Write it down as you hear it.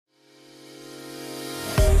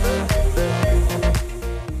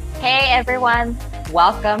everyone.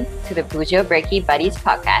 Welcome to the Bujo Breaky Buddies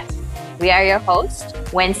podcast. We are your hosts,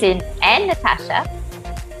 Wensin and Natasha.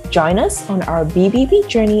 Join us on our BBB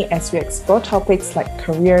journey as we explore topics like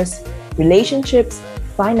careers, relationships,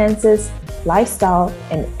 finances, lifestyle,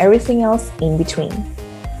 and everything else in between.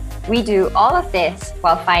 We do all of this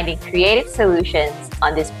while finding creative solutions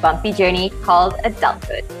on this bumpy journey called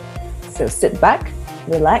adulthood. So sit back,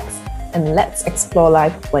 relax, and let's explore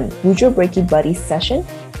life one Bujo Breaky Buddies session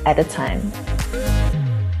at a time.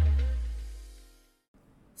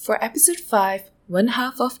 For episode 5, one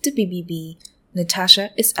half of the BBB, Natasha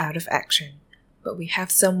is out of action, but we have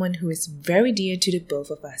someone who is very dear to the both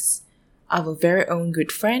of us. Our very own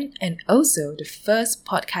good friend and also the first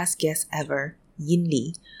podcast guest ever, Yin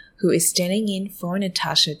Lee, who is standing in for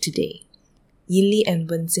Natasha today. Yin Lee and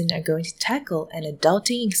Wensin are going to tackle an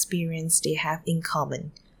adulting experience they have in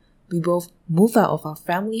common. We both move out of our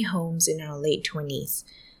family homes in our late 20s,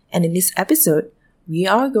 and in this episode, we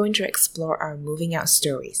are going to explore our moving out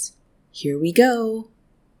stories. Here we go!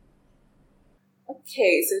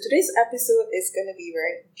 Okay, so today's episode is going to be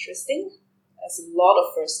very interesting. There's a lot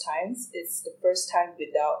of first times. It's the first time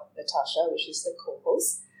without Natasha, which is the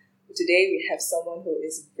co-host. Today we have someone who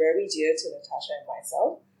is very dear to Natasha and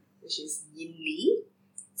myself, which is Yin Lee.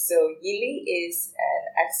 So Yin Lee is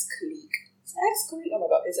an ex-colleague. It's an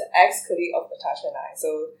ex-colleague of Natasha and I.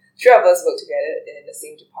 So three of us work together in the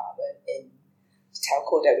same department in the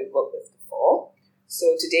telco that we worked with before.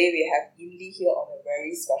 So today we have Yin Lee here on a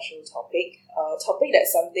very special topic. A topic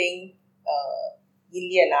that's something Yin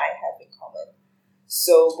Lee and I have in common.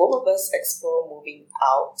 So both of us explore moving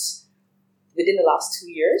out within the last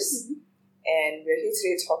 2 years. Mm-hmm. And we're here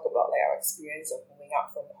today to talk about our experience of moving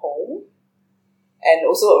out from home. And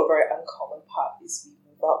also a very uncommon part is we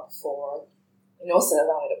move out before settle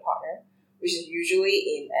down with a partner, which is usually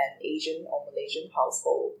in an Asian or Malaysian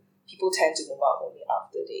household. People tend to move out only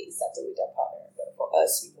after they settle with their partner. But for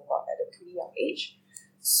us, we move out at a pretty young age.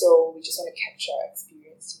 So we just want to capture our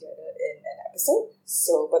experience together in an episode.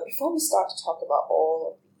 But before we start to talk about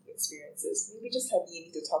all of the experiences, maybe just have Yin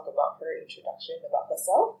to talk about her introduction, about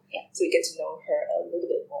herself. Yeah. So we get to know her a little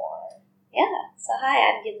bit more. Yeah, so hi,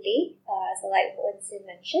 I'm Yin Lee. So like Wensin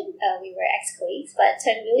mentioned, we were ex-colleagues, but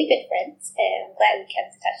turned really good friends, and I'm glad we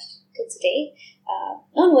kept in touch till today.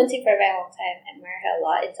 Known Wensin for a very long time, admire her a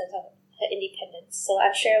lot in terms of her independence, so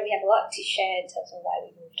I'm sure we have a lot to share in terms of why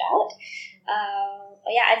we moved out.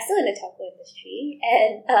 But yeah, I'm still in the telco industry,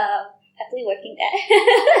 and happily working there.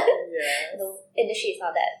 Yeah. The industry is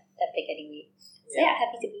not that big anyway. So yeah,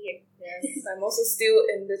 happy to be here. Yes, I'm also still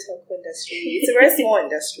in the telco industry. It's a very small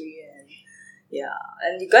industry, and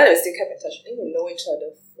you glad we still kept in touch. I think we know each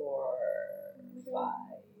other for 5.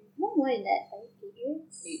 Not more than that, 8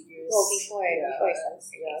 years. 8 years. Well, before it started.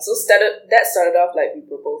 Yeah, so that started off like we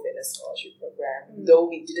were both in a scholarship program, though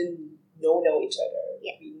we didn't know each other.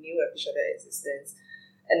 Yeah. We knew of each other's existence,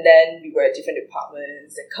 and then we were at different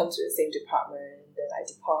departments. Then come to the same department. Then I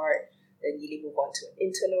depart. Then Yili move on to an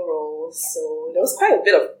internal role. Yeah. So there was quite a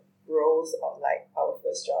bit of growth on like our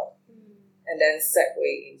first job, and then segue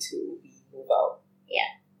into we move out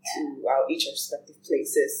to our each respective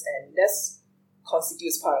places, and that's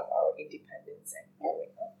constitutes part of our independence and growing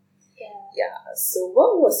up. Yeah. So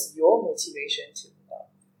what was your motivation to move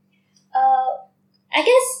out? I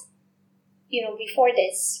guess before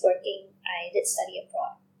this working, I did study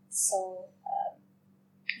abroad. So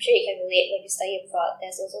I'm sure you can relate. When you study abroad,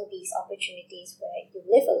 there's also these opportunities where you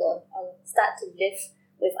live alone or start to live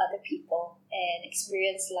with other people and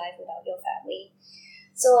experience life without your family.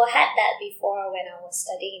 So I had that before when I was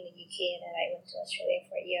studying in the UK, and then I went to Australia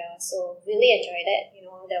for a year. So really enjoyed it.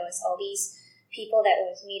 There was all these people that I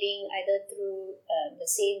was meeting either through the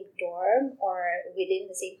same dorm or within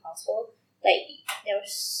the same household. Like there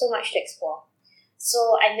was so much to explore. So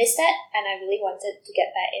I missed that, and I really wanted to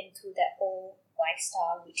get back into that whole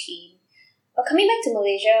lifestyle routine. But coming back to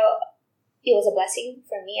Malaysia, it was a blessing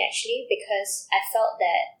for me actually, because I felt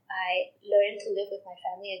that I learned to live with my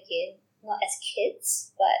family again, not as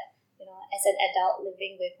kids, but as an adult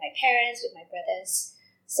living with my parents, with my brothers.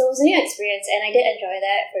 So it was a new experience, and I did enjoy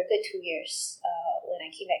that for a good 2 years when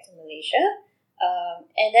I came back to Malaysia.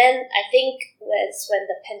 And then I think was when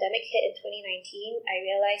the pandemic hit in 2019, I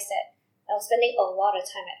realized that I was spending a lot of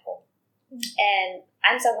time at home. And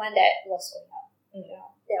I'm someone that loves going out.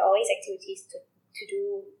 There are always activities to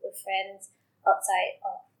do with friends outside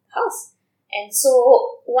of the house. And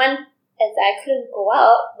so one, as I couldn't go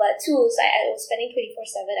out, but two, I was spending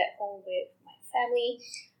 24/7 at home with my family.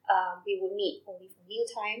 We would meet only for meal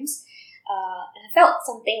times. And I felt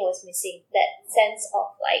something was missing, that sense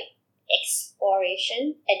of like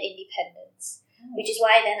exploration and independence. which is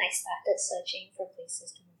why then I started searching for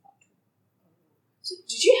places to move out to. So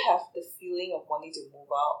did you have the feeling of wanting to move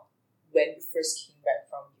out when you first came back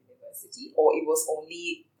from university, or it was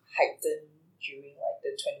only heightened during like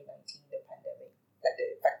the 2019, the pandemic, like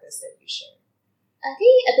the factors that you shared? I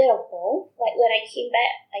think a bit of both. Like when I came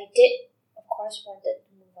back, I did, of course, wanted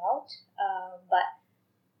to move out, but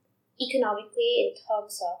economically, in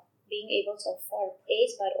terms of being able to afford a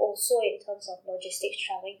place, but also in terms of logistics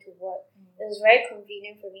traveling to work, it was very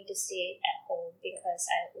convenient for me to stay at home because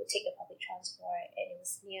I would take the public transport and it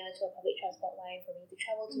was near to a public transport line for me to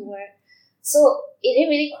travel to work. So it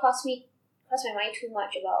didn't really cross my mind too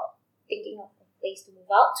much about thinking of a place to move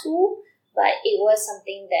out to, but it was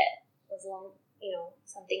something that was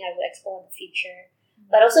something I would explore in the future.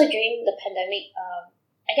 But also during the pandemic,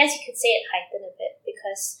 I guess you could say it heightened a bit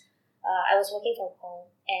because I was working from home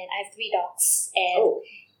and I have 3 dogs and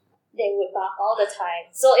they would bark all the time.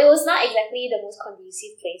 So it was not exactly the most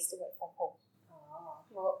conducive place to work from home.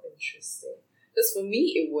 Well, interesting. Because for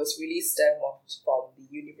me, it was really stemmed from the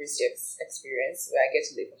university experience where I get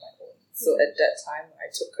to live on my own. So at that time, I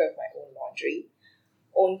took care of my own laundry,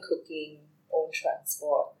 own cooking, own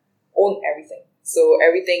transport, own everything. So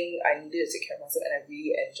everything I needed to take care of myself, and I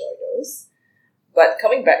really enjoyed those. But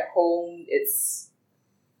coming back home,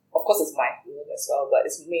 of course, it's my home as well, but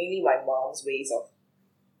it's mainly my mom's ways of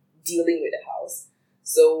dealing with the house.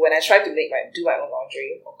 So when I try to do my own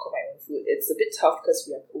laundry or cook my own food, it's a bit tough because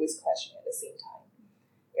we are always clashing at the same time.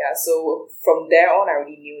 Yeah, so from there on, I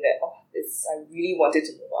already knew that I really wanted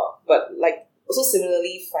to move out. But like also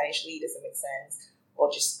similarly, financially, it doesn't make sense.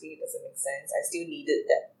 Logistically, it doesn't make sense. I still needed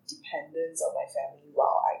that dependence on my family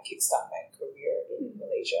while I kickstart my career in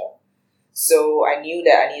Malaysia. So I knew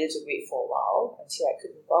that I needed to wait for a while until I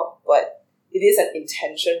could move out. But it is an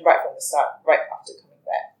intention right from the start, right after coming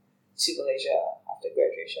back to Malaysia after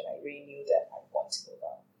graduation. I really knew that I want to move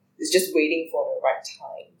out. It's just waiting for the right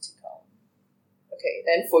time to come. Okay,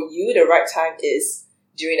 then for you, the right time is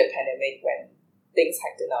during the pandemic when things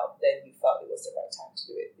heightened up, then you felt it was the right time to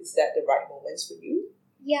do it. Is that the right moments for you?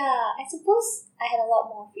 Yeah, I suppose I had a lot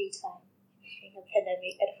more free time during the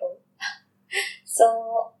pandemic at home.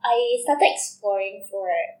 So I started exploring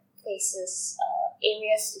for places,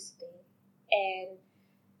 areas to stay. And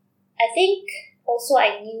I think also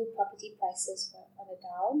I knew property prices were on the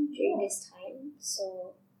down during this time.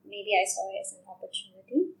 So maybe I saw it as an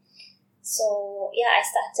opportunity. So yeah, I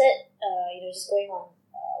started, just going on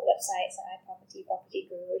websites like iProperty,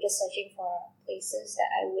 Property Guru, just searching for places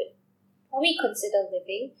that I would probably consider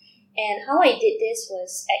living. And how I did this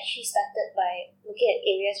was actually started by looking at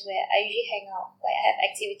areas where I usually hang out. Like I have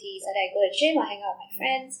activities that I go to the gym, I hang out with my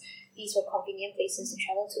friends. These were convenient places to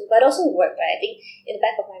travel to, but also work. But I think in the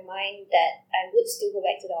back of my mind that I would still go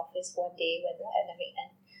back to the office one day when the pandemic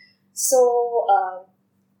ends. So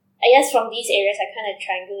I guess from these areas, I kind of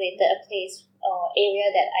triangulated a place or area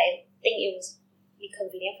that I think it was be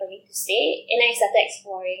convenient for me to stay, and I started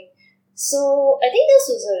exploring. So I think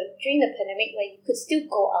this was during the pandemic where you could still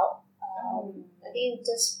go out. I think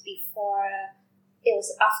just before, it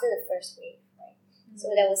was after the first wave, right?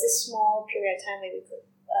 So there was this small period of time where we could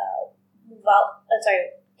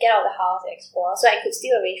get out of the house and explore. So I could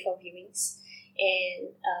still arrange for viewings.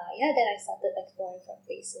 And then I started exploring for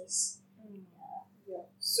places. Yeah.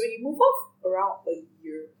 So you moved off around a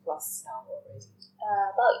year plus now already?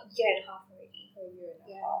 About a year and a half already. A year and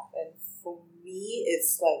a half. And for me,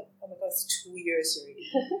 it's like, oh my god, it's 2 years already.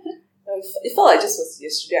 It felt like just was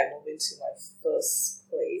yesterday I moved into my first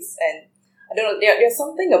place. And I don't know, there's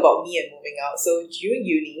something about me and moving out. So during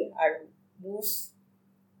uni, I moved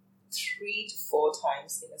 3 to 4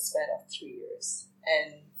 times in a span of 3 years.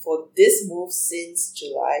 And for this move since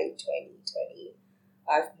July 2020,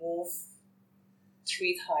 I've moved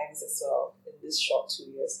 3 times as well in this short 2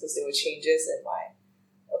 years because there were changes in my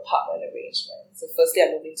apartment arrangement. So firstly,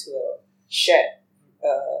 I moved into a shared,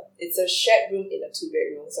 it's a shared room in a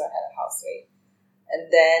 2-bedroom, so I had a housemate. And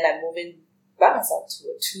then I moved in by myself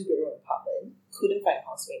to a 2-bedroom apartment, couldn't find a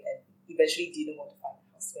housemate, and eventually didn't want to find a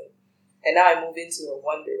housemate. And now I moved into a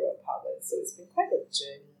 1-bedroom apartment, so it's been quite a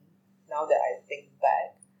journey now that I think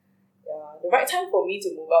back. The right time for me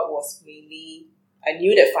to move out was mainly, I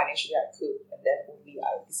knew that financially I could, and then only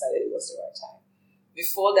I decided it was the right time.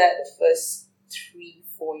 Before that, the first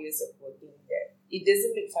 3-4 years of working there, it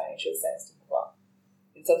doesn't make financial sense to move out.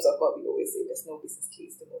 In terms of what we always say, there's no business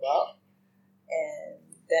case to move out. And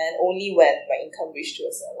then only when my income reached to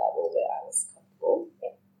a certain level where I was comfortable,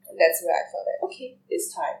 and that's where I felt that, okay,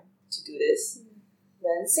 it's time to do this.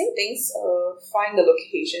 Then same things, find the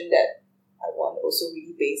location that I want, also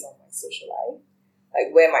really based on my social life, like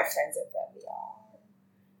where my friends and family are.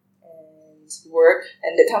 And work,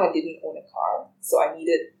 and that time I didn't own a car, so I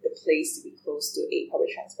needed the place to be close to a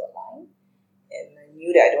public transport line. And I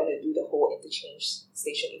knew that I don't want to do the whole interchange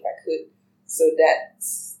station if I could. So that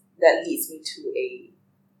leads me to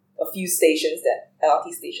a few stations,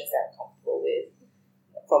 LRT stations that I'm comfortable with.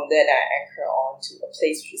 From there, I anchor on to a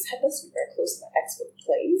place which happens to be very close to my ex-work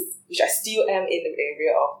place, which I still am in the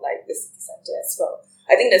area of like the city center as well.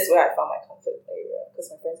 I think that's where I found my comfort area because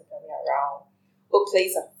my friends and family are around.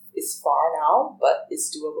 Workplace is far now, but it's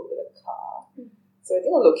doable with a car. So I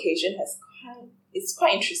think the location it's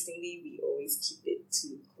quite interestingly, we always keep it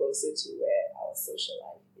closer to where our social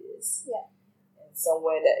life is. Yeah. And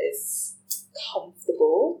somewhere that is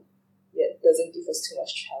comfortable, yet doesn't give us too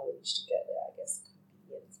much challenge to get there, I guess.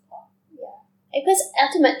 Yeah, because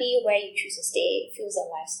ultimately where you choose to stay feels a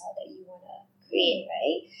lifestyle that you want to create,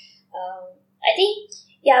 right? I think,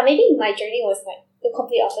 maybe my journey was like the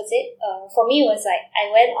complete opposite. For me, it was like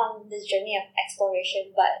I went on this journey of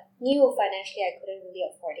exploration, but knew financially I couldn't really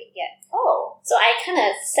afford it yet. Oh. So I kind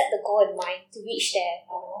of set the goal in mind to reach there.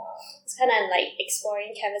 It's kind of like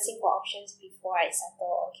exploring, canvassing for options before I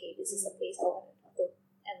settle, okay, this is the place I want to go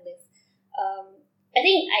and live. I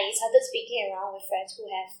think I started speaking around with friends who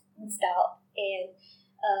have moved out, and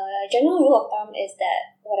a general rule of thumb is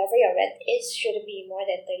that whatever your rent is shouldn't be more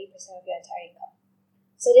than 30% of your entire income.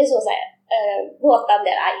 So this was like a rule of thumb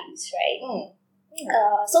that I used, right?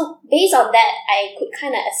 So based on that, I could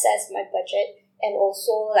kind of assess my budget and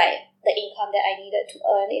also like the income that I needed to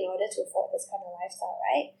earn in order to afford this kind of lifestyle,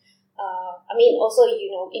 right? Also,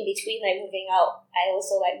 in between like moving out, I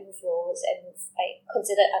also like moved roles and I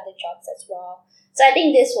considered other jobs as well. So I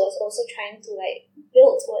think this was also trying to like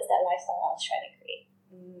build towards that lifestyle I was trying to create.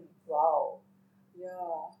 Wow.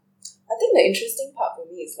 Yeah. I think the interesting part for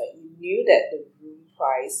me is like you knew that the room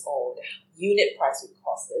price or the unit price would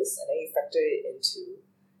cost this, and then you factor it into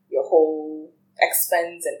your whole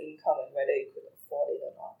expense and income and whether you could afford it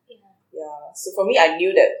or not. Yeah. So for me, I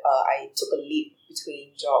knew that I took a leap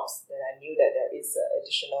between jobs, then I knew that there is an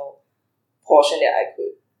additional portion that I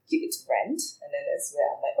could give it to rent, and then that's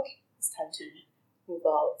where I'm like, okay, it's time to move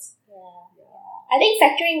out. Yeah. I think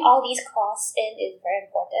factoring all these costs in is very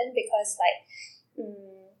important because like,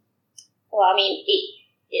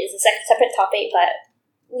 it is a separate topic, but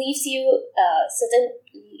leaves you certain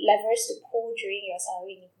levers to pull during your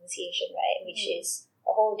salary negotiation, right? Which is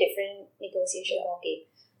a whole different negotiation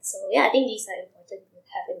ballgame. So I think these are important to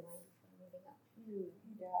have in mind before moving up.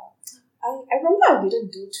 Yeah. I remember I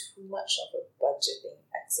didn't do too much of a budgeting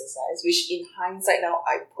exercise, which in hindsight now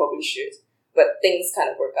I probably should, but things kind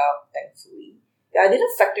of work out, thankfully. Yeah, I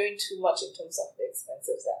didn't factor in too much in terms of the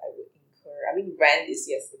expenses that I would incur. I mean, rent is,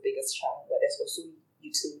 yes, the biggest chunk, but there's also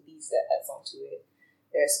utilities that adds on to it.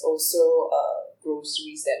 There's also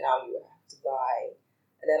groceries that now you have to buy.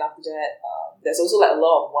 And then after that, there's also like a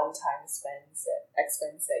lot of one-time expense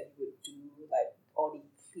that you would do, like all the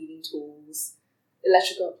cleaning tools,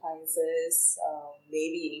 electrical appliances.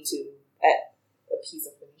 Maybe you need to add a piece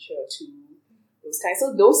of furniture or two, those kinds.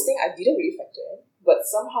 So those things I didn't really factor in. But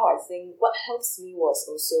somehow I think what helps me was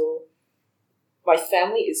also my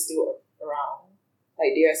family is still around.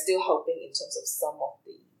 Like they are still helping in terms of some of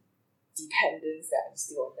the dependence that I'm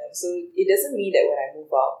still on them. So it doesn't mean that when I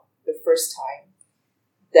move out the first time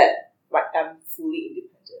that I'm fully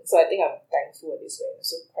independent. So I think I'm thankful in this way. I'm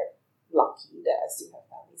also quite lucky that I still have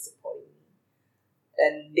family supporting me.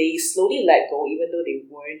 And they slowly let go even though they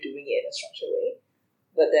weren't doing it in a structured way.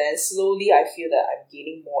 But then slowly I feel that I'm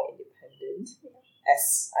gaining more independent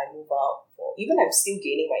as I move out. Even I'm still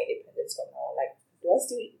gaining my independence from now. Like, I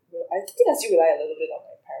think I still rely a little bit on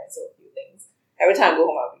my parents for a few things. Every time I go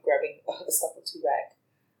home, I'll be grabbing a stuff or two back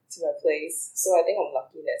to my place. So I think I'm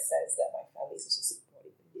lucky in that sense that my family is also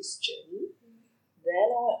supportive in this journey. Then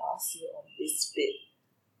I want to ask you on this bit,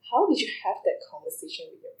 how did you have that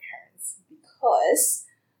conversation with your parents? Because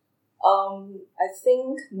I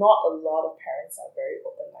think not a lot of parents are very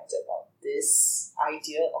open-minded about this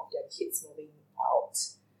idea of their kids moving out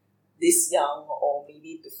this young or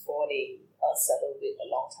maybe before they settle with a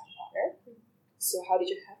long-time partner. So how did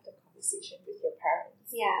you have that conversation with your parents?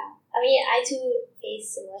 Yeah, I too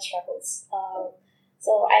face similar struggles.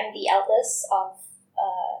 So I'm the eldest of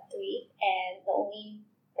three and the only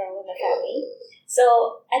girl in the family.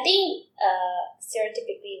 So I think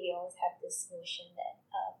stereotypically we always have this notion that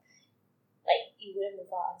you wouldn't move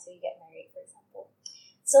out until you get married, for example.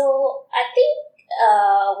 So I think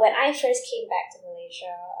when I first came back to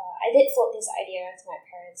Malaysia, I did float this idea to my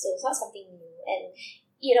parents. So it's not something new, and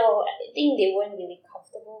I think they weren't really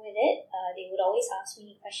comfortable with it. They would always ask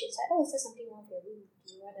me questions like, "Oh, is there something wrong with your room? Do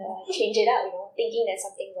you want to change it up?" Thinking there's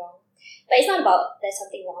something wrong. But it's not about there's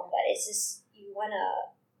something wrong, but it's just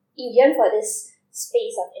yearn for this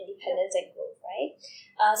space of independence and growth, right?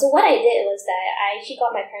 So what I did was that I actually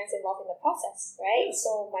got my parents involved in the process, right?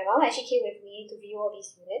 So my mom actually came with me to view all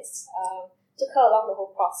these units, took her along the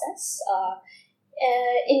whole process.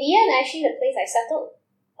 In the end, actually, the place I settled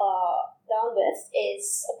down with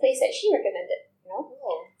is a place that she recommended, you know?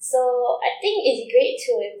 Oh. So I think it's great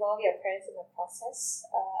to involve your parents in the process.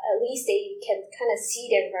 At least they can kind of see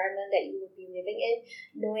the environment that you would be living in,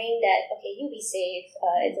 knowing that, okay, you'll be safe,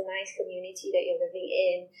 it's a nice community that you're living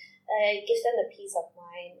in. It gives them the peace of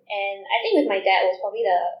mind. And I think with my dad, it was probably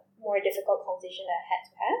the more difficult conversation that I had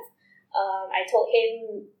to have. I told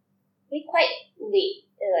him quite late,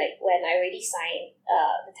 like when I already signed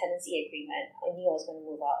the tenancy agreement. I knew I was going to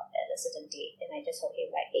move out at a certain date, and I just told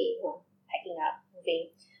him like, hey, packing up,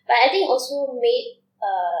 moving. But I think also made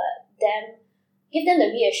give them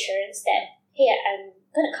the reassurance that, hey, I'm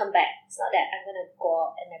going to come back. It's not that I'm going to go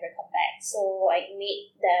out and never come back. So I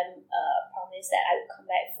made them promise that I would come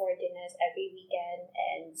back for dinners every weekend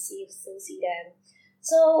and still see them.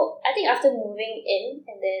 So I think after moving in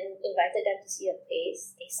and then invited them to see a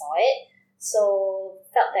place, they saw it. So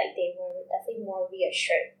felt like they were definitely more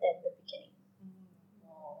reassured than the beginning.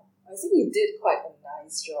 Wow. I think you did quite a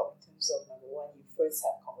nice job in terms of, number one, you first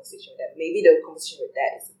had a conversation with them. Maybe the conversation with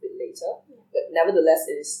dad is a bit later, but nevertheless,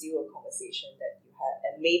 it is still a conversation that you had.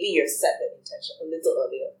 And maybe you've set the intention a little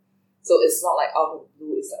earlier. So it's not like out of the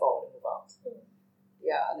blue, it's like, oh, I want to move out.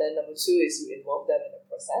 Yeah, and then number two is you involve them in the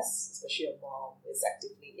process, especially your mom is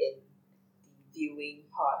actively in the viewing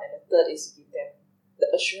part. And the third is you give them the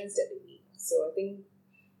assurance that they need. So I think,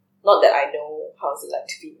 not that I know how it's like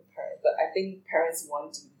to be a parent, but I think parents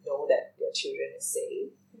want to know that their children is safe.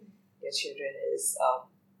 Their children is,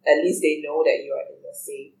 at least they know that you are in a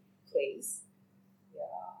safe place.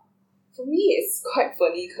 Yeah. For me, it's quite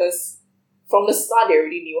funny because from the start, they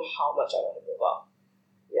already knew how much I want to move out.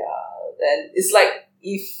 Yeah. And it's like,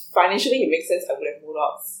 if financially it makes sense, I would have moved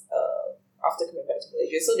out after coming back to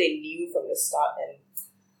Malaysia. So they knew from the start. And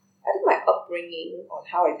I think my upbringing on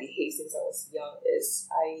how I behaved since I was young is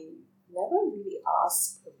I never really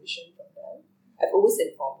asked permission from them. I've always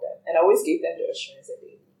informed them. And I always gave them the assurance that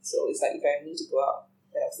they need. So it's like if I need to go out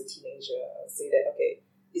when I was a teenager, I would say that, okay,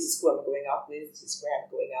 this is who I'm going out with, this is where I'm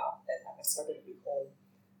going out, and I'm expected to be home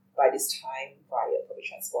by this time via public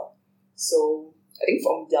transport. So I think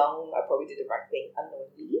from young, I probably did the right thing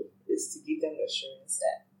unknowingly, is to give them the assurance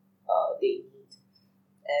that they need.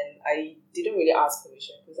 And I didn't really ask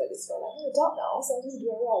permission because I just felt like, I'm an adult now, so I'll just do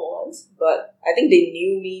whatever I want. But I think they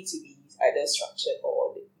knew me to be either structured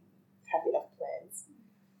or they have enough plans.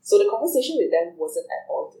 So the conversation with them wasn't at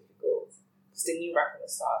all difficult because they knew right from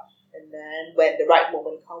the start. And then when the right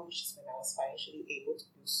moment comes, which is when I was financially able to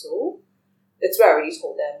do so, that's where I already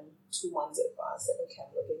told them 2 months in advance that, okay,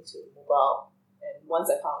 I'm looking to move out. And once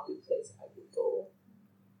I found a good place, I would go.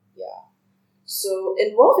 Yeah. So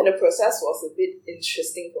involved in the process was a bit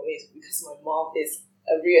interesting for me because my mom is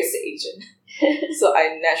a real estate agent. So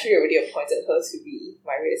I naturally already appointed her to be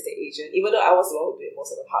my real estate agent, even though I was the one who did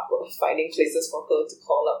most of the hard work of finding places for her to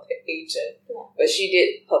call up the agent. Yeah. But she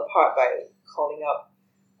did her part by calling up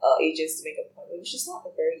agents to make an appointment, which is not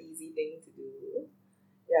a very easy thing to do.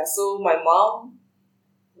 Yeah, so my mom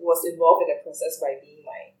was involved in the process by being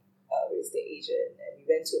my real estate agent, and we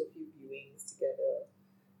went to a few viewings together.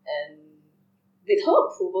 And with her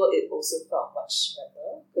approval, it also felt much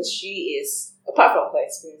better because she is, apart from her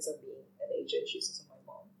experience of being an agent, she's also my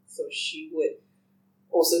mom. So she would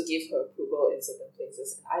also give her approval in certain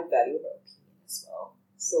places, and I value her opinion as well.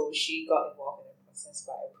 So she got involved in the process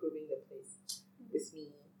by approving the place with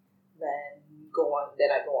me. Then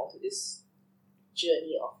I go on to this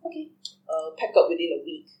journey of, okay, pack up within a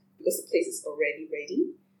week because the place is already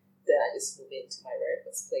ready. Then I just moved into my very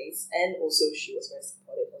first place. And also she was very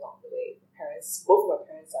supportive along the way. Both of my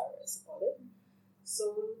parents are very supportive.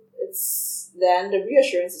 So then the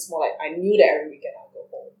reassurance is more like I knew that every weekend I'll go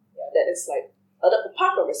home. Yeah, that is like,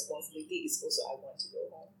 apart from responsibility is also I want to go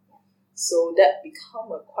home. So that become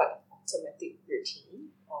a quite automatic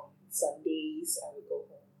routine. On Sundays, I would go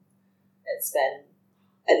home and spend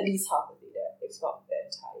at least half a day there, if not the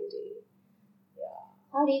entire day. Yeah.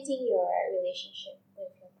 How do you think your relationship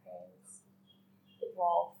with your parents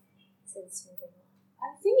evolved since moving on?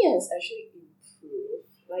 I think it has actually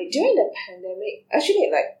improved. Like during the pandemic, I think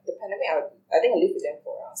I lived with them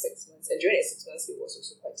for around 6 months. And during the 6 months, it was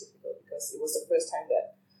also quite difficult because it was the first time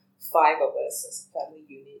that 5 of us as a family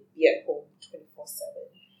unit be at home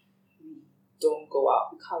 24/7. We don't go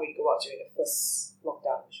out. We can't really go out during the first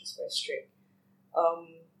lockdown, which was very strict.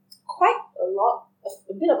 Quite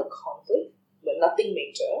a bit of a conflict, but nothing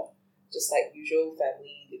major. Just like usual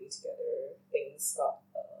family living together, things things got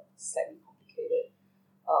slightly complicated.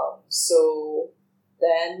 So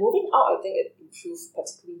then moving out, I think it improved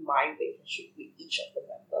particularly my relationship with each of the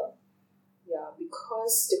member. Yeah,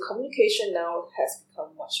 because the communication now has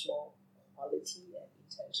become much more quality and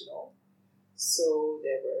intentional. So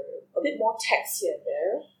there were a bit more texts here and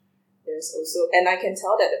there. There's also, and I can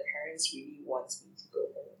tell that the parents really want me to go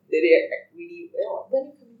home. They really, when are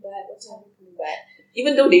you coming back? What time are you coming back?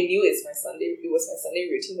 Even though they knew it was my Sunday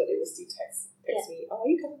routine, but they would still text me, oh, are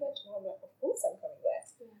you coming back tomorrow? I'm like, of course I'm coming back.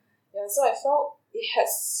 Yeah, so I felt it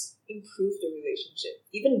has improved the relationship,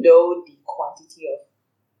 even though the quantity of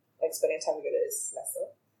like spending time together is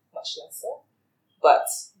much lesser. But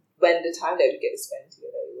when the time that we get to spend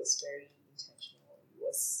together, it was very intentional. It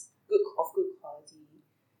was good quality.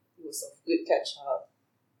 It was of good catch up.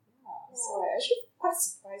 Yeah. So I actually quite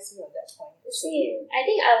surprised me on that point. Same. I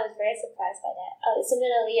think I was very surprised by that.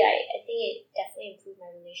 Similarly, I think it definitely improved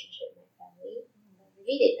my relationship with my family.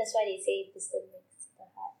 That's why they say distance makes the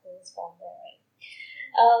heart grow fonder, right?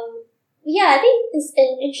 I think it's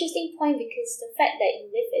an interesting point because the fact that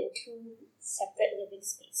you live in two separate living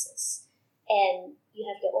spaces and you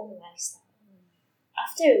have your own lifestyle.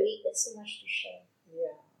 After a week, there's so much to share.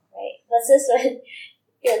 Yeah. Right? Versus when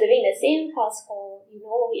you're living in the same household, you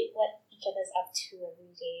know what each other's up to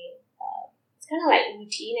every day. It's kind of like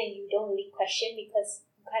routine and you don't really question because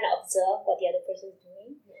you kind of observe what the other person's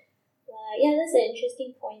doing. That's an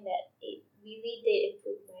interesting point that it really did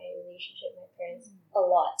improve my relationship with my parents a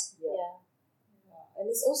lot. Yeah. And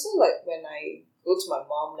it's also like when I go to my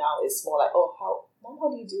mom now, it's more like, how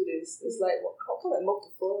do you do this? It's like, how come I mopped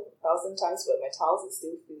the floor 1,000 times but my tiles is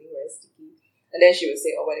still feeling very sticky? And then she would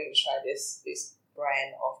say, why don't you try this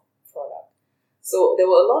brand of product? So there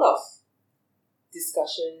were a lot of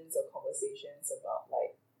discussions or conversations about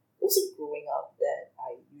like also growing up that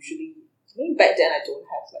back then I don't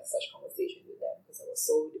have like such conversations with them because I was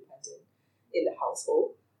so dependent in the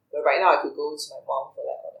household. But right now I could go to my mom for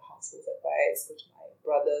like all the household advice, go to my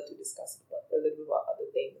brother to discuss a little bit about other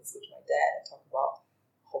things, go to my dad and talk about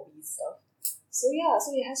hobby stuff. So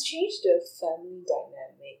it has changed the family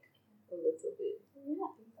dynamic a little bit.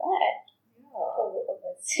 Yeah, I'm glad. Yeah.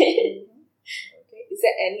 Okay. Is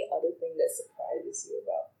there any other thing that surprises you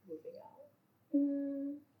about moving out?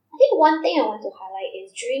 I think one thing I want to highlight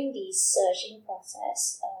is during the searching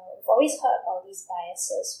process, we've always heard about these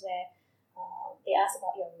biases where they ask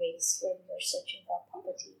about your race when you're searching for a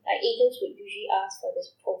property. Like agents would usually ask for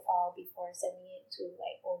this profile before sending it to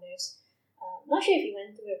like owners. Not sure if you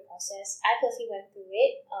went through the process. I personally went through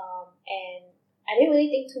it, and I didn't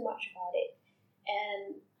really think too much about it.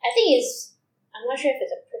 And I think I'm not sure if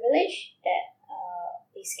it's a privilege that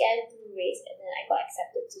they scan through race and then I got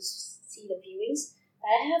accepted to see the viewings.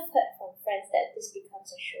 But I have heard from friends that this becomes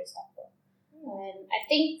a showstopper. And I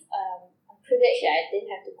think I'm privileged that I didn't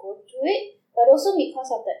have to go through it, but also because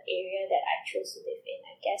of the area that I chose to live in.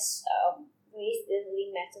 I guess race didn't really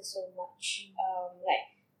matter so much.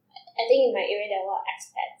 I think in my area there are a lot of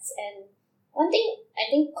expats, and one thing I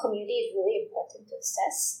think community is really important to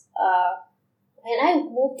assess. When I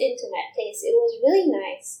moved into my place, it was really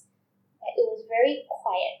nice. It was very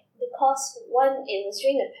quiet because one, it was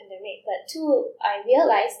during the pandemic, but two, I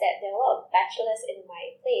realized that there were a lot of bachelors in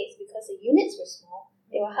my place because the units were small.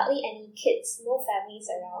 There were hardly any kids, no families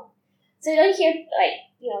around. So you don't hear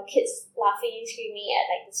kids laughing, screaming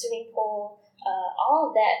at the swimming pool, all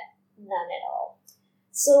of that, none at all.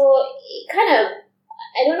 So it kind of,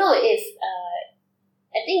 I don't know if,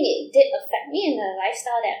 I think it did affect me in the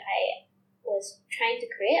lifestyle that I was trying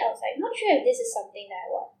to create. I was like, not sure if this is something that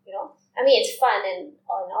I want, I mean, it's fun and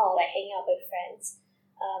all, like hanging out with friends.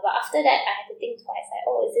 But after that, I had to think twice, like,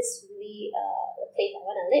 is this really the place I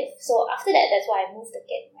want to live? So after that, that's why I moved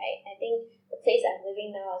again, right? I think the place I'm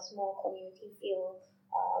living now is more community feel.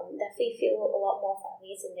 Definitely feel a lot more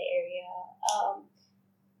families in the area.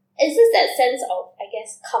 It's just that sense of, I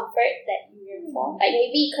guess, comfort that you yearn for. Like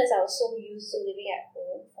maybe because I was so used to living at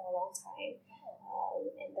home for a long time,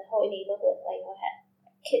 and the whole neighborhood, had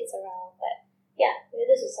kids around. But yeah, maybe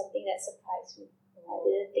this was something that surprised me. I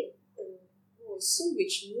didn't think through. So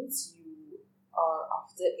which means you are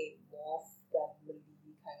after a more family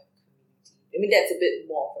kind of community. I mean, that's a bit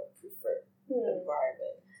more of a preferred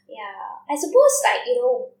environment. Yeah, I suppose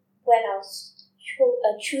when I was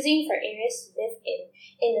choosing for areas to live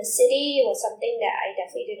in the city was something that I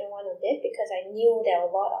definitely didn't want to live because I knew there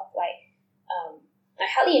were a lot of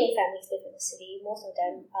hardly any families live in the city. Most of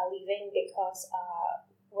them are leaving because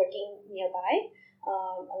working nearby.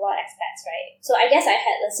 A lot of expats, right? So I guess I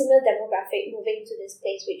had a similar demographic moving to this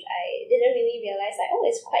place, which I didn't really realize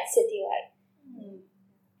it's quite city-like.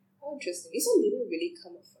 How interesting. This one didn't really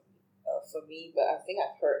come from a for me, but I think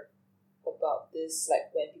I've heard about this, like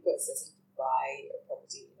when people are assessing to buy a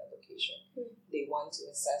property in a location, they want to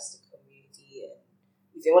assess the community, and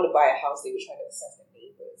if they want to buy a house, they will try to assess the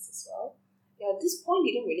neighbors as well. Yeah, this point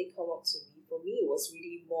didn't really come up to me. For me, it was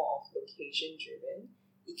really more of location driven.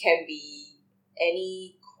 It can be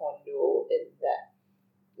any condo in that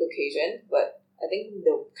location, but I think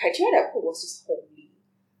the criteria that I put was just homely.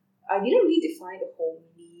 I didn't really define the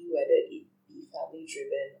homely, whether it be family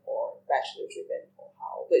driven or bachelor driven or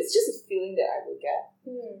how, but it's just a feeling that I would get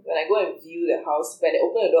when I go and view the house. When I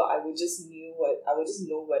open the door, I would just know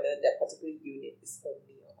whether that particular unit is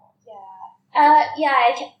homely or not. Yeah,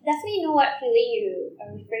 I can definitely know what feeling you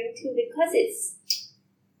are referring to, because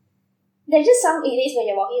there's just some units when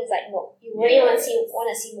you're walking, it's like, no, you really want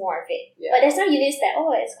to see more of it. Yeah. But there's some units that,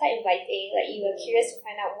 it's quite inviting, like you are curious to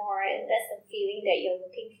find out more, and that's the feeling that you're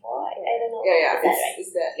looking for. I don't know. Yeah, is that right?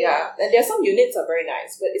 Is that, yeah. And there are some units are very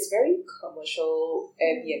nice, but it's very commercial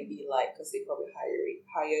Airbnb-like, because they probably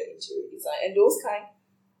hire interior design. And those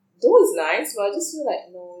though it's nice, but I just feel like,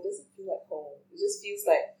 no, it doesn't feel like home. It just feels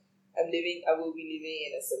like I will be living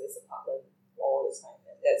in a service apartment all the time.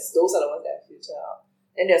 And those are the ones that I filter out.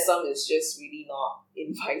 And there's some that's just really not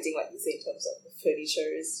inviting, like you say, in terms of the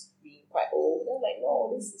furniture is being quite old. And I'm like,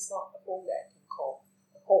 no, this is not a home that I can call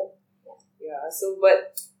a home. Yeah. So,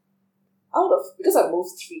 but because I've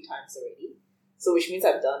moved 3 times already, so which means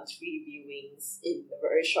I've done 3 viewings in a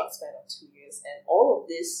very short span of 2 years, and all of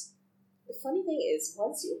this. The funny thing is,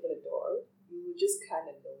 once you open a door, you just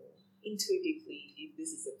kind of know intuitively if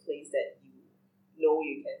this is a place that you know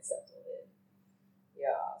you can settle in.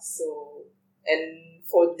 Yeah. So. And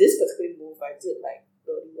for this particular move, I did like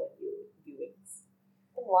 31 viewings.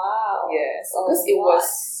 Wow. Yes,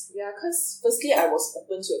 because firstly I was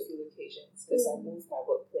open to a few locations because I moved my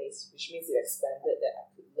workplace, which means it expanded that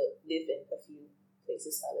I could live in a few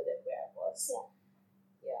places other than where I was.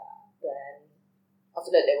 Yeah. Then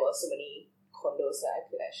after that, there were so many condos that I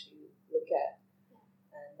could actually look at,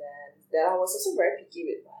 and then I was also very picky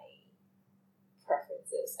with my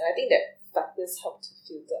preferences, and I think that factors help to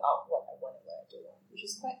filter out what I want and what I don't want, which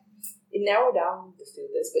is it narrowed down the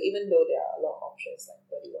filters. But even though there are a lot of options, like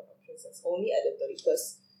 31 options, it's only at the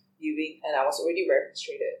 31st viewing, and I was already very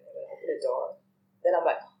frustrated. And when I opened the door, then I'm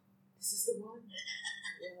like, this is the one.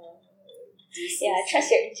 Trust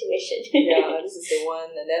your intuition. This is the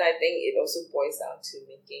one. And then I think it also boils down to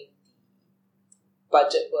making the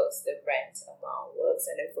budget works, the rent amount works,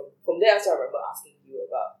 and then from there, also I remember asking you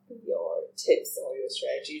about your tips or your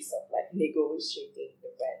strategies of like negotiating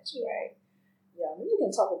the rent, right? Yeah, maybe we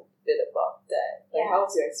can talk a bit about that. Like, how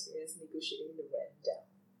was your experience negotiating the rent down?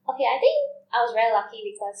 Okay, I think I was very lucky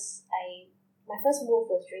because my first move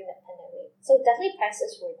was during the pandemic, so definitely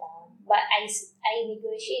prices were down, but I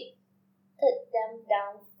negotiated them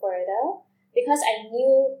down further because I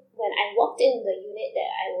knew when I walked in the unit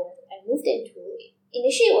that I moved into,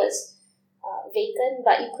 initially it was vacant,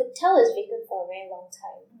 but you could tell it's vacant for a very long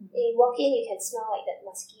time. You walk in, you can smell like that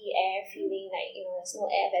musky air feeling, like, there's no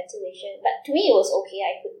air ventilation. But to me, it was okay.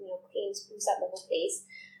 I could, clean, spruce up the whole place.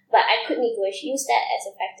 But I could use that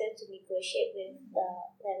as a factor to negotiate with the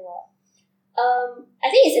landlord. I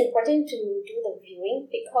think it's important to do the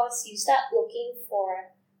viewing because you start looking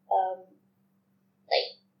for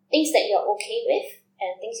like things that you're okay with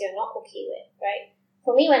and things you're not okay with, right?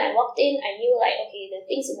 For me, when I walked in, I knew like, okay, the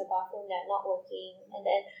things in the bathroom that are not working, and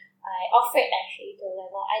then I offered actually to the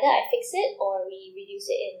landlord, either I fix it or we reduce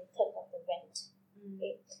it in terms of the rent.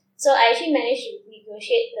 Okay. So I actually managed to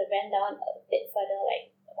negotiate the rent down a bit further,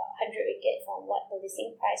 like about 100 ringgit from what the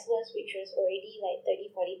listing price was, which was already like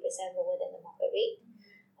 30-40% lower than the market rate.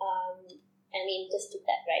 Just took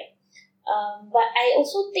that, right? But I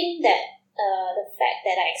also think that the fact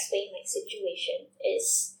that I explained my situation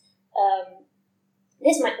is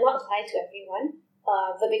this might not apply to everyone,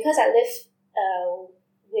 but because I live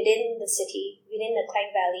within the city, within the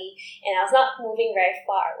Klang Valley, and I was not moving very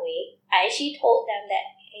far away, I actually told them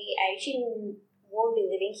that, hey, I actually won't be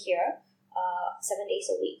living here 7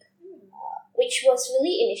 days a week, which was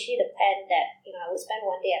really initially the plan that I would spend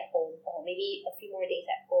 1 day at home or maybe a few more days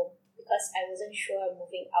at home because I wasn't sure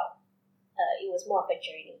moving out. It was more of a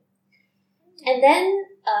journey. And then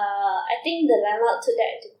I think the landlord took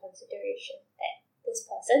that into consideration, that this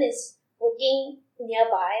person is working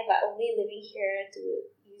nearby but only living here to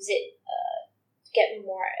use it to get to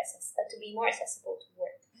be more accessible to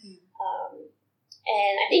work.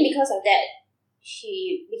 And I think because of that,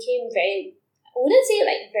 she became very, I wouldn't say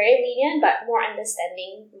like very lenient, but more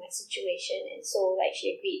understanding my situation, and so like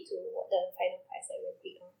she agreed to what the final price that we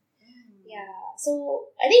agreed on. Yeah, so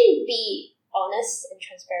I think be honest and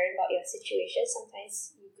transparent about your situation.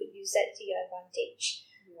 Sometimes you could use that to your advantage.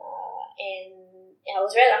 And I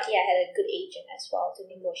was very lucky I had a good agent as well to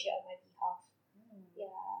negotiate on my behalf.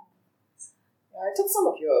 Yeah. I took some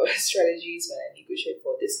of your strategies when I negotiate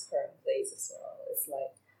for this current place as well. It's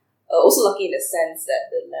like also lucky in the sense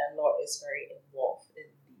that the landlord is very involved in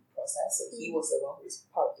the process. So he was the one who was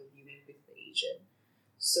part of the viewing with the agent.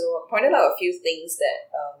 So I pointed out a few things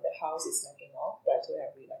that the house is lacking of, but I told him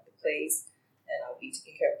I really like the place and I'll be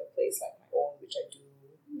taking care of the place like my own, which I do.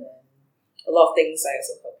 And a lot of things I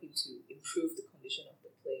also help him to improve the condition of the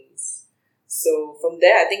place. So from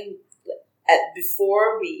there, I think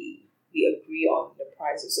before we agree on the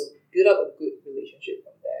price, so build up a good relationship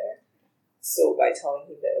from there. So by telling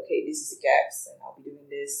him that, okay, this is the gaps and I'll be doing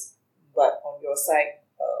this, but on your side,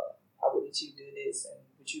 I will need you to do this and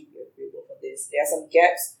would you be agreeable for this? There are some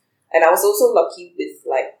gaps. And I was also lucky with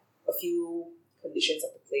like a few conditions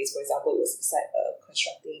of the place. For example, it was beside a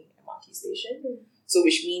constructing MRT station. So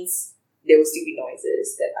which means there will still be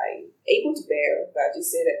noises that I'm able to bear, but I just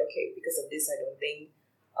say that, okay, because of this, I don't think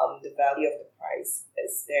the value of the price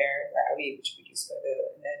is there. Like, I'll be able to reduce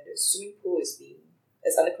further. And then the swimming pool is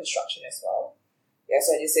under construction as well. Yeah,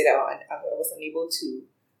 so I just say that I was unable to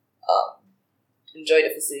enjoy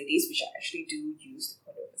the facilities, which I actually do use the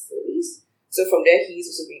condo facilities. So from there, he's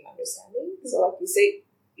also being understanding. So like you say,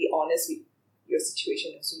 be honest with your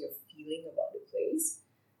situation and so your feeling about the place,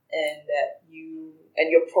 and that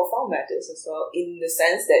your profile matters as well, in the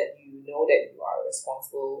sense that you know that you are a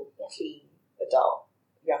responsible, clean adult,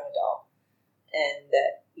 young adult, and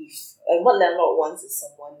that what landlord wants is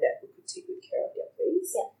someone that could take good care of their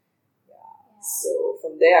place. So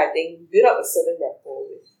from there, I think build up a certain rapport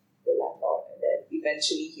with the landlord, and then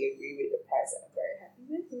eventually he agreed with the price that I'm very happy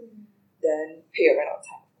with. Then pay your rent on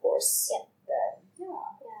time, of course.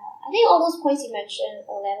 I think all those points you mentioned,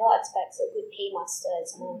 a landlord expects a good paymaster and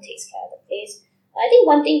someone who takes care of the place. But I think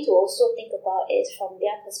one thing to also think about is from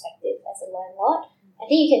their perspective as a landlord. I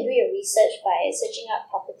think you can do your research by searching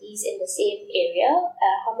up properties in the same area.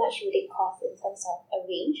 How much would it cost in terms of a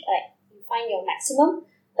range? Like, you find your maximum,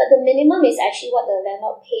 but the minimum is actually what the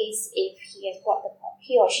landlord pays if he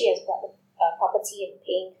or she has bought the property and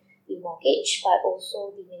paying the mortgage, but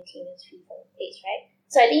also the maintenance fee for the place, right?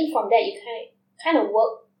 So I think from that you kind of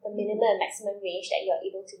work the minimum and maximum range that you're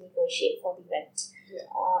able to negotiate for the rent.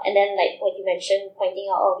 And then like what you mentioned, pointing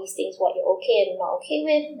out all these things, what you're okay and not okay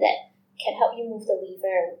with, that can help you move the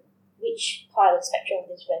lever, which part of the spectrum of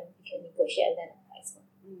this rent you can negotiate and then a price.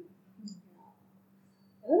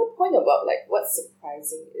 Another point about like what's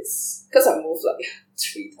surprising is, because I moved like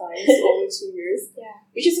 3 times over 2 years,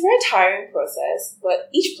 which is a very tiring process, but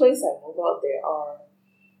each place I move out, there are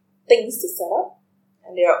things to set up,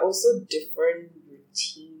 and there are also different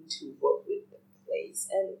routine to work with the place.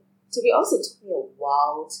 And to be honest, it took me a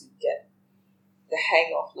while to get the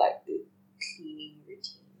hang of like the cleaning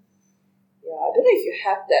routine. I don't know if you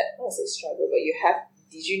have that, I don't want to say struggle, but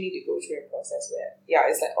did you need to go through a process where,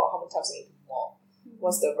 it's like, how many times I need to mop?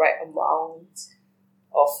 What's the right amount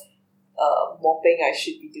of mopping I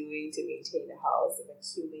should be doing to maintain the house, the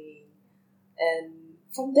vacuuming? And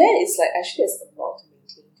from there, it's like, actually there's a lot to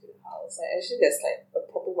maintain to the house. Like, actually there's like a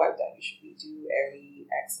proper wipe down you should do every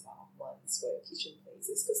X amount of months for your kitchen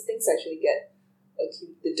places, because things actually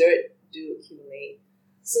the dirt do accumulate.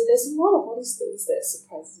 So there's a lot of all these things that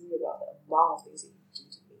surprises me about the amount of things that you do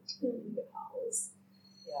to maintain the house.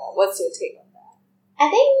 What's your take on that? I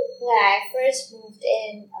think when I first moved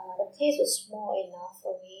in, the place was small enough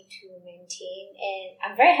for me to maintain, and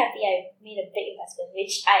I'm very happy I made a big investment,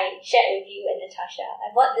 which I shared with you and Natasha.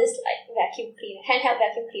 I bought this like handheld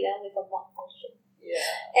vacuum cleaner with a mop function.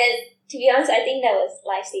 And to be honest, I think that was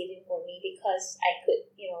life-saving for me, because I could,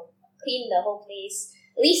 clean the whole place,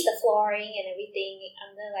 at least the flooring and everything,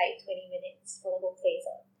 under like 20 minutes for the whole place,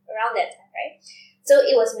 or around that time, right? So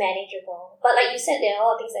it was manageable. But like you said, there are a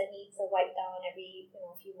lot of things that need to wipe down every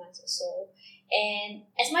few months or so. And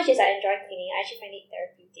as much as I enjoy cleaning, I actually find it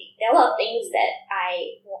therapeutic. There are a lot of things that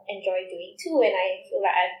I enjoy doing too, and I feel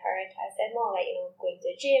like I prioritize them more, like going to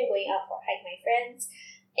the gym, going out for a hike with my friends.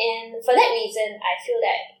 And for that reason, I feel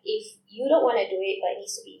that if you don't want to do it but it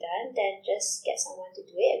needs to be done, then just get someone to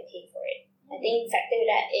do it and pay for it. I think factor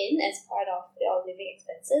that in as part of your living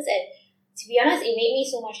expenses. And to be honest, it made me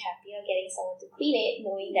so much happier getting someone to clean it,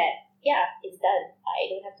 knowing that, it's done. I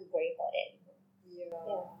don't have to worry about it.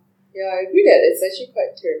 I agree that it's actually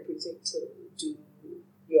quite therapeutic to do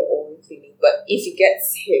your own cleaning. But if it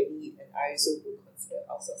gets heavy, then I also would consider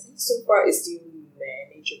outsourcing. So far, it's still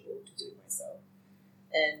manageable to do it myself.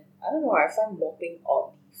 And I don't know, I find mopping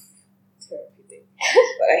oddly therapeutic.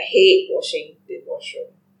 But I hate washing the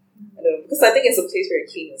washroom. I don't know, because I think it's a place where you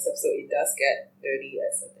clean yourself, so it does get dirty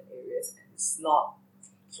at certain areas. curious, and it's not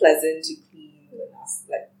pleasant to clean the nasty,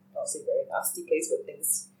 like not say very nasty place, but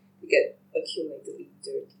things to get accumulated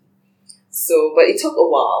dirty. So, but it took a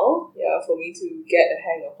while, for me to get the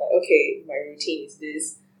hang of like, okay, my routine is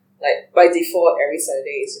this. Like by default, every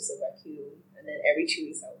Saturday is just a vacuum, and then every 2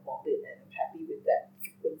 weeks I'll mop it, and I'm happy with that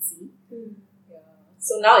frequency. Yeah.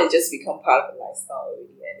 So now it's just become part of the lifestyle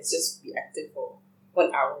already, and it's just be active for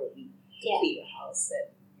 1 hour a week to clean your house,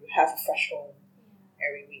 and you have a fresh home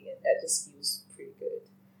every week, and that just feels pretty good.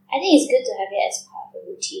 I think it's good to have it as part of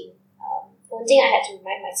a routine. One thing I had to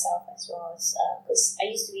remind myself as well is because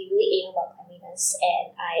I used to be really anal about cleanliness,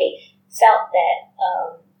 and I felt that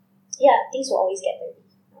things will always get dirty.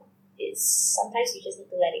 It's sometimes you just need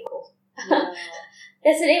to let it go. Yeah.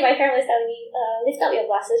 Yesterday, my friend was telling me, lift up your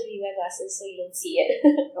glasses when you wear glasses so you don't see it.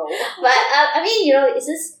 Oh. But I mean, it's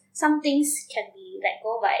just some things can be let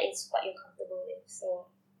go, but it's what you're comfortable with. So,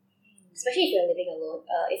 especially if you're living alone,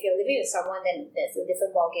 if you're living with someone, then there's a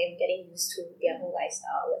different ballgame. Getting used to their whole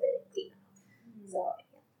lifestyle, whether they clean. So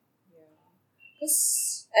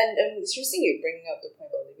and it's interesting you bring up the point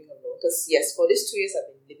about living alone, because yes, for these 2 years I've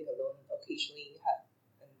been living alone. Occasionally had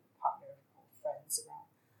a partner or friends around.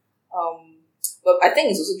 But I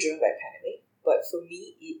think it's also driven by pandemic. But for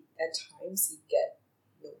me, at times it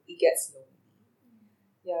gets lonely.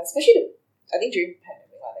 Yeah, especially I think during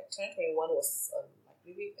pandemic, like 2021 was like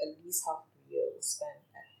maybe at least half the year was spent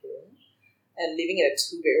at home, and living in a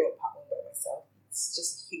 2-bedroom apartment by myself. It's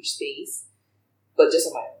just a huge space, but just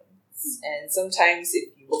on my own. And sometimes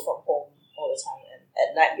if you work from home all the time and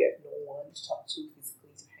at night you have no one to talk to physically,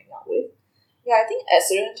 to hang out with, I think at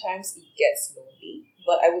certain times it gets lonely.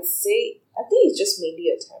 But I would say, I think it's just mainly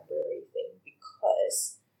a temporary thing,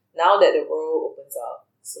 because now that the world opens up,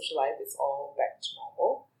 social life is all back to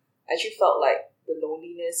normal. I actually felt like the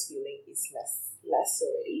loneliness feeling is less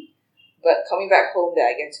already. But coming back home, that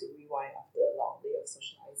I get to rewind after a long day of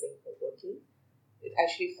socializing or working, it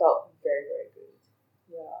actually felt very, very good.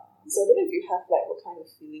 Yeah. So I don't know if you have like what kind of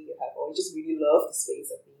feeling you have, or you just really love the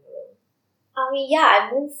space of being alone. I mean, I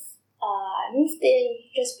moved in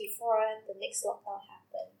just before the next lockdown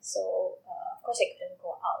happened. So of course I couldn't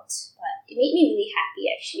go out, but it made me really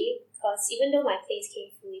happy actually, because even though my place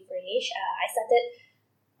came fully furnished, I started,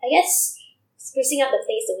 I guess, sprucing up the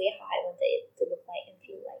place the way how I wanted it to look like and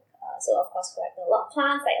feel like. So of course, collected a lot of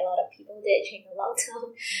plants, like a lot of people did during the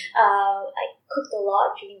lockdown. I cooked a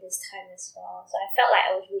lot during this time as well. So I felt like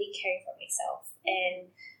I was really caring for myself and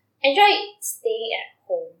enjoyed staying at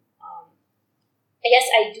home. I guess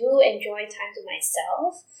I do enjoy time to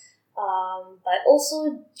myself, but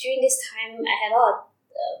also during this time I had a lot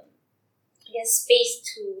of space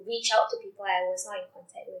to reach out to people I was not in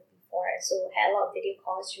contact with before. So I had a lot of video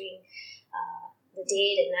calls during the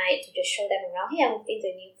day, the night, to just show them around. Hey, I moved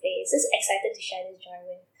into a new place. Just excited to share this joy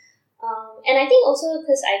with. And I think also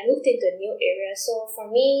because I moved into a new area, so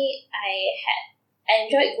for me, I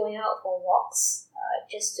enjoyed going out for walks,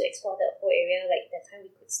 just to explore the whole area. Like that time,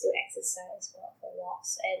 we could still exercise, go out for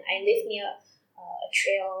walks, and I live near a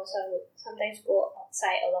trail, so I would sometimes go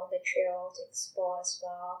outside along the trail to explore as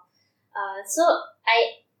well. So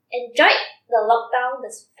I enjoyed the lockdown,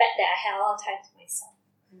 the fact that I had a lot of time to myself.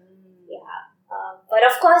 Yeah. But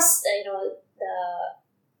of course,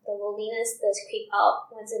 the loneliness does creep up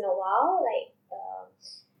once in a while. Like,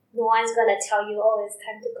 no one's gonna tell you, oh, it's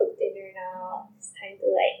time to cook dinner now. It's time to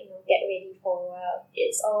get ready for work.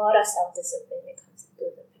 It's a lot of self-discipline that comes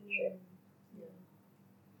into the picture.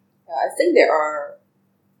 Yeah, I think there are,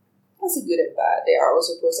 not say good and bad, there are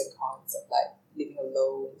also pros and cons of like living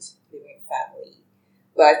alone, living with family.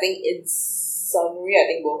 But I think in summary, I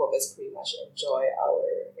think both of us pretty much enjoy our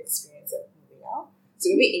experience of moving out. So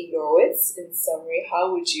maybe in your words, in summary,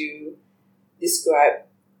 how would you describe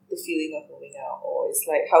the feeling of moving out? Or it's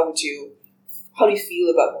like, how do you feel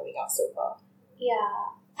about moving out so far? Yeah,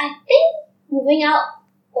 I think moving out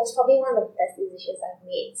was probably one of the best decisions I've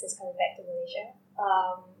made since coming back to Malaysia.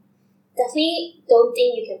 Definitely don't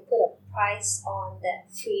think you can put a price on that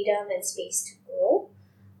freedom and space to grow.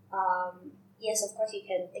 Yes, of course, you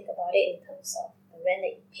can think about it in terms of the rent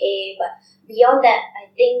that you pay, but beyond that, I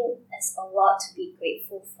think there's a lot to be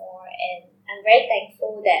grateful for, and I'm very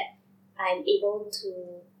thankful that I'm able to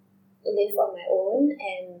live on my own.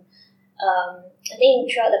 And I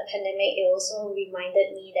think throughout the pandemic, it also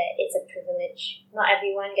reminded me that it's a privilege. Not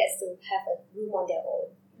everyone gets to have a room on their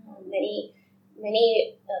own. Many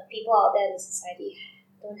people out there in the society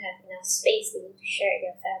don't have enough space they need to share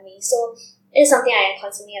with their family. So it's something I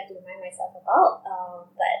constantly have to remind myself about.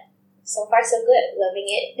 But so far so good, loving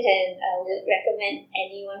it, and I would recommend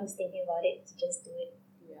anyone who's thinking about it to just do it.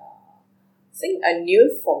 Yeah, I think I knew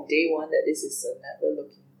from day one that this is a never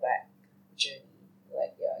looking back journey.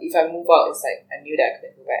 Like, yeah, if I move out, it's like I knew that I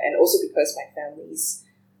couldn't go back. And also because my family's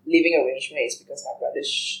living arrangement is because my brother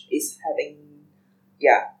is having,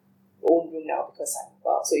 own room now because I move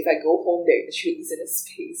out. So if I go home, there actually isn't a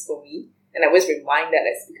space for me. And I always remind that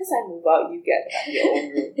it's because I move out, you get to have your own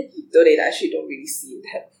room. Though they actually don't really see it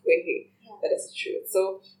that way. But that's the truth.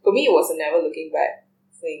 So for me, it was a never looking back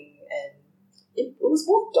thing. And it was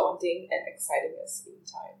both daunting and exciting at the same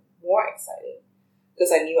time. More exciting. Because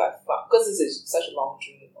I knew because this is such a long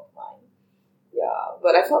dream of mine. Yeah.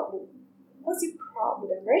 But I felt, honestly proud, but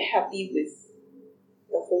I'm very happy with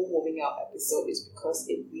the whole moving out episode is because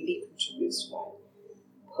it really contributes to my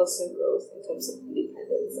personal growth in terms of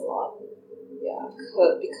independence a lot. Yeah,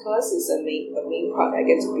 because it's a main part, I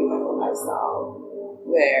get to build my own lifestyle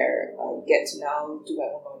where I get to now do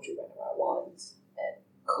my own laundry whenever I want and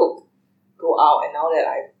cook, go out, and now that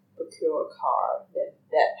I procure a car, then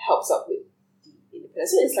that helps up with the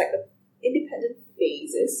independence. So it's like independent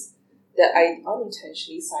phases that I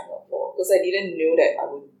unintentionally signed up for because I didn't know that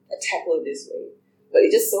I would tackle it this way. But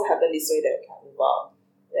it just so happened this way that I can move out.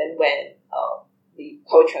 Then when the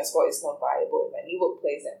public transport is not viable in my new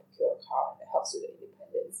workplace, I procure a car and it helps with the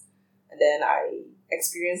independence. And then I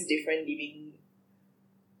experienced different living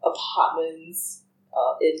apartments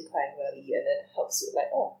in Klang Valley, and then it helps with like,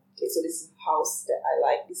 so this is a house that I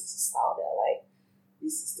like, this is a style that I like,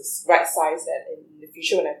 this is the right size that in the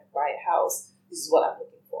future when I buy a house, this is what I'm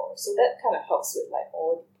looking for. So that kind of helps with like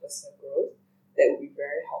all the personal growth that would be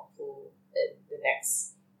very helpful in the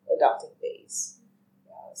next adulting phase.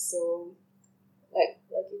 Yeah, so like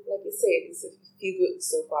you said, it's a feel good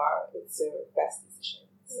so far. It's a best decision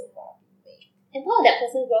so far being made. And part of that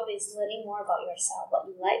personal growth is learning more about yourself, what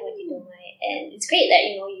you like, what you don't like. And it's great that,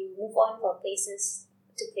 you move on from places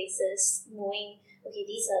to places, knowing, okay,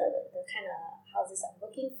 these are the kind of houses I'm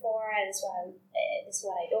looking for, and this is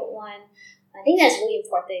what I don't want. I think that's really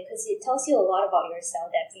important because it tells you a lot about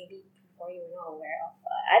yourself that maybe before you were not aware of.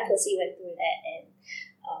 I personally went through that, and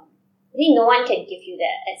I think no one can give you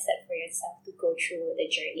that except for yourself to go through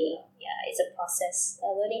the journey. Yeah, it's a process,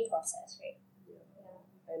 a learning process, right?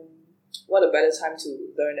 Yeah. And what a better time to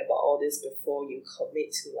learn about all this before you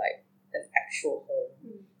commit to like an actual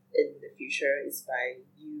home in the future is by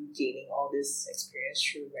you gaining all this experience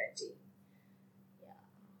through renting.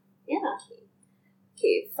 Yeah.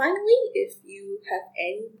 Okay, finally, if you have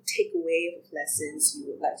any takeaway of lessons you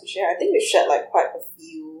would like to share, I think we shared like quite a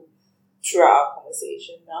few throughout our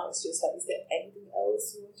conversation. Now it's just like, is there anything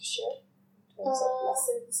else you want to share in terms of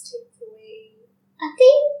lessons, takeaway? I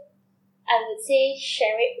think I would say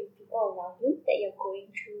share it with people around you that you're going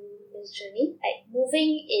through this journey. Like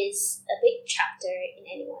moving is a big chapter in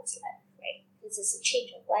anyone's life, right? This is a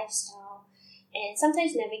change of lifestyle, and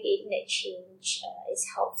sometimes navigating that change is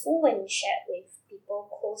helpful when you share it with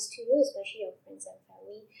people close to you, especially your friends and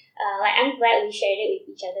family. I'm glad we shared it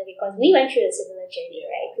with each other because we went through a similar journey,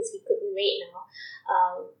 right? Because we could relate now.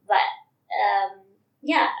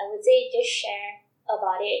 I would say just share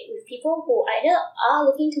about it with people who either are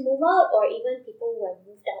looking to move out or even people who have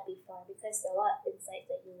moved out before, because there are a lot of insights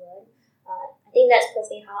that you learn. I think that's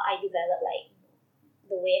personally how I developed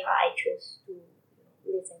the way how I chose to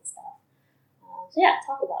live and stuff.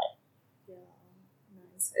 Talk about it.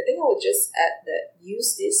 Nice. I think I would just add that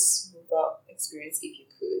use this move out experience, if you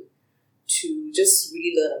could, to just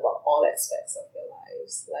really learn about all aspects of your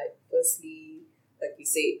lives. Like firstly, like you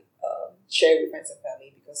said, share with friends and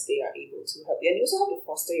family because they are able to help you, and you also have to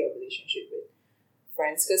foster your relationship with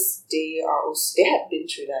friends because they have been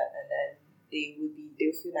through that, and then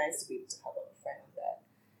they'll feel nice to be able to help a friend on that.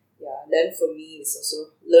 Yeah, and then for me, it's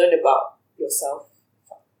also learn about yourself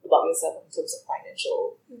in terms of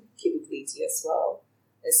financial capability as well.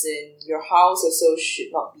 As in, your house also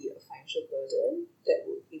should not be a financial burden that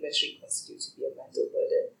would eventually constitute to be a mental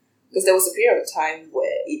burden. Because there was a period of time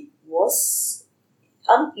where it was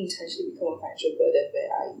unintentionally become a financial burden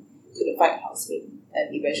where I couldn't find a housemate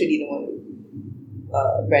and eventually didn't want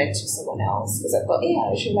to rent to someone else because I thought,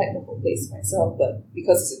 I should like the whole place myself. But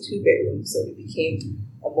because it's a 2-bedroom, so it became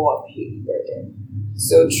more of a heavy burden.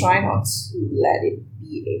 So try not to let it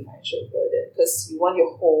be a financial burden because you want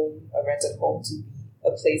your home, a rented home, to be a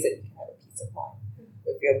place that you can have a peace of mind.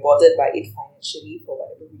 If you're bothered by it financially for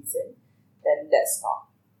whatever reason, then that's not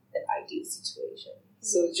an ideal situation.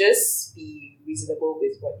 So just be reasonable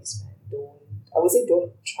with what you spend.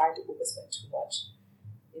 Don't try to overspend too much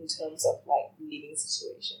in terms of like living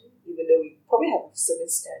situation. Even though we probably have a certain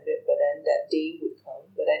standard, but then that day would come.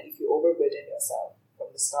 But then if you overburden yourself from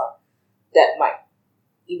the start, that might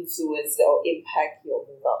influence or impact your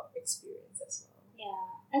move out experience as well. Yeah,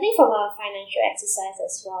 I think from a financial exercise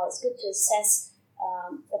as well, it's good to assess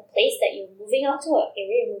the place that you're moving out to, or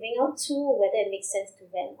area you're moving out to, whether it makes sense to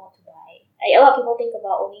rent or to buy. A lot of people think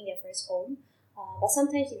about owning their first home, but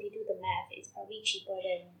sometimes if you do the math, it's probably cheaper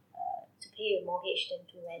than to pay your mortgage than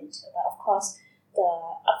to rent. But of course, the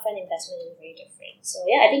upfront investment is very different. So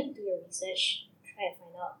yeah, I think do your research, try and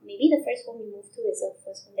find out. Maybe the first home you move to is the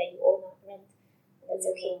first home that you own, not rent. That's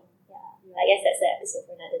okay. Yeah. I guess that's the episode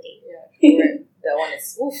for another day. Yeah, correct. That one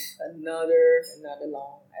is another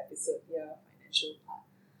long episode. Yeah, financial part.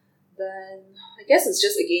 Then I guess it's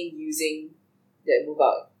just again using the move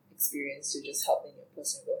out experience to just help in your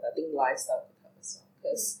personal growth. I think lifestyle could help as well,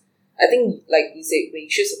 because I think, like you said, when you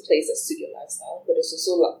choose a place that suits your lifestyle, but there's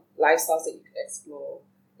also lifestyles that you can explore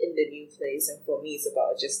in the new place. And for me, it's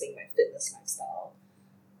about adjusting my fitness lifestyle,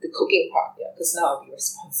 the cooking part, because now I'll be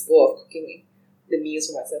responsible of cooking the meals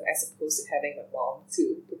for myself as opposed to having my mom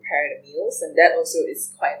to prepare the meals, and that also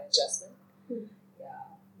is quite an adjustment.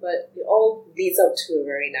 Yeah, but it all leads up to a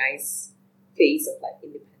very nice phase of like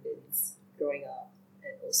independence, growing up,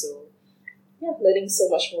 and also learning so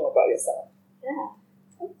much more about yourself. Yeah.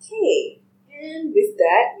 Okay, and with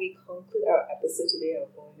that, we conclude our episode today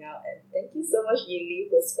of Going Out, and thank you so much, Yili,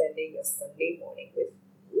 for spending your Sunday morning with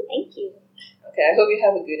me. Thank you. Okay, I hope you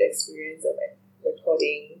have a good experience of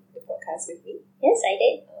recording the podcast with me. Yes, I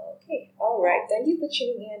did. Okay, alright, thank you for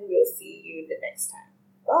tuning in. We'll see you the next time.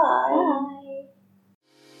 Bye.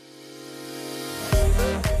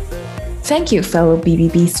 Thank you, fellow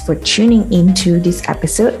BBBs, for tuning into this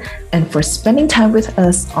episode and for spending time with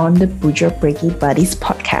us on the Bujo Breaky Buddies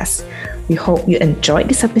podcast. We hope you enjoyed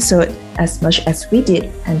this episode as much as we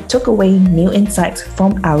did and took away new insights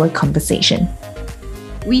from our conversation.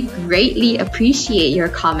 We greatly appreciate your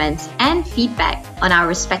comments and feedback on our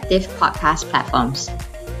respective podcast platforms.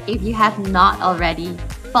 If you have not already,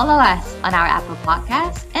 follow us on our Apple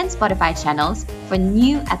Podcasts and Spotify channels for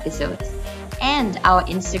new episodes, and our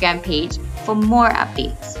Instagram page for more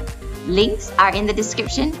updates. Links are in the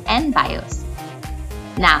description and bios.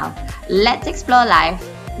 Now, let's explore life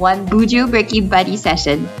one Bujo Breaky Buddy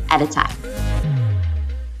session at a time.